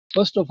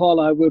First of all,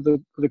 I would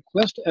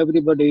request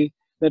everybody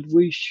that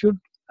we should,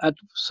 at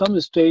some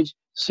stage,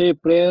 say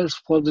prayers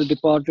for the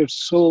departed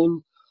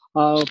soul.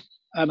 Uh,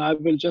 and I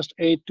will just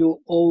add to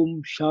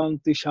Om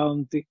Shanti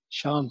Shanti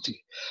Shanti.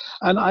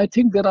 And I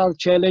think there are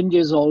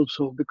challenges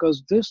also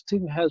because this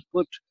thing has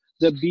put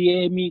the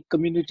BAME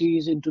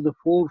communities into the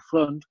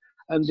forefront,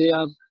 and they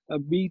are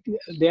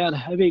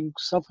having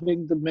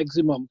suffering the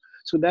maximum.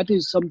 So that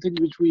is something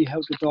which we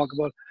have to talk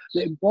about.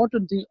 The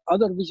important thing,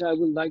 other which I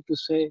would like to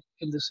say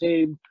in the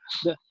same,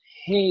 the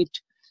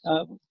hate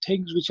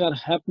things which are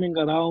happening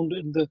around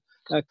in the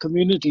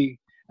community,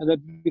 and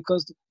that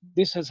because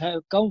this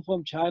come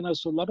from China,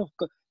 so a lot of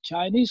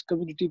Chinese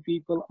community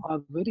people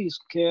are very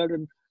scared,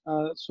 and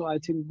so I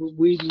think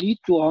we need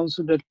to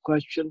answer that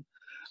question.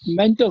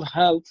 Mental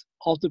health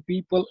of the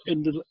people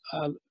in the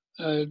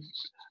uh,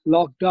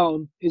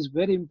 lockdown is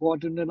very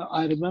important, and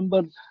I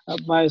remember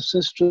my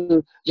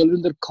sister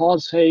Balwinder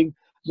Kaur saying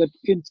that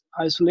in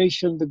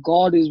isolation the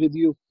God is with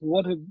you.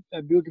 What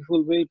a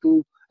beautiful way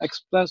to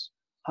express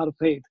her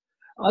faith.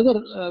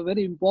 Other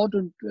very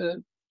important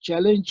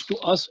challenge to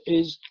us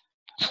is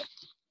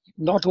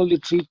not only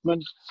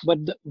treatment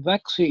but the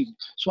vaccine.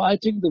 So I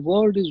think the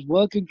world is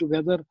working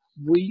together.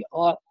 We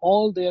are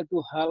all there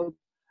to help,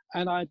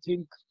 and I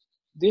think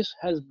this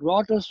has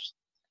brought us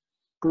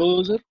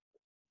closer,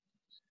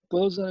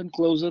 closer and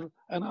closer.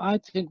 And I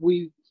think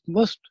we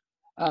must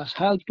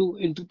help to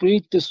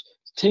interpret these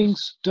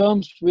things,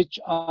 terms which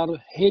are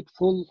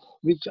hateful,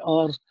 which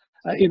are,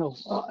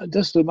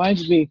 this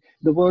reminds me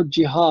the word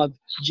jihad.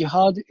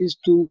 Jihad is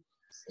to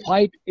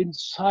fight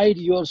inside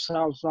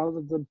yourself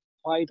rather than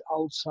fight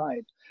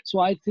outside. So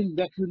I think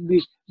that will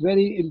be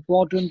very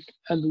important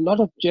and a lot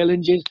of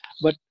challenges,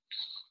 but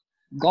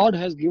God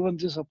has given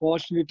this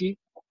opportunity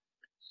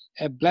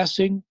a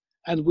blessing,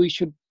 and we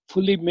should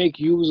fully make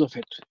use of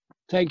it.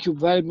 Thank you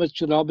very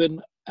much,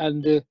 Robin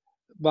and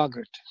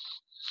Margaret.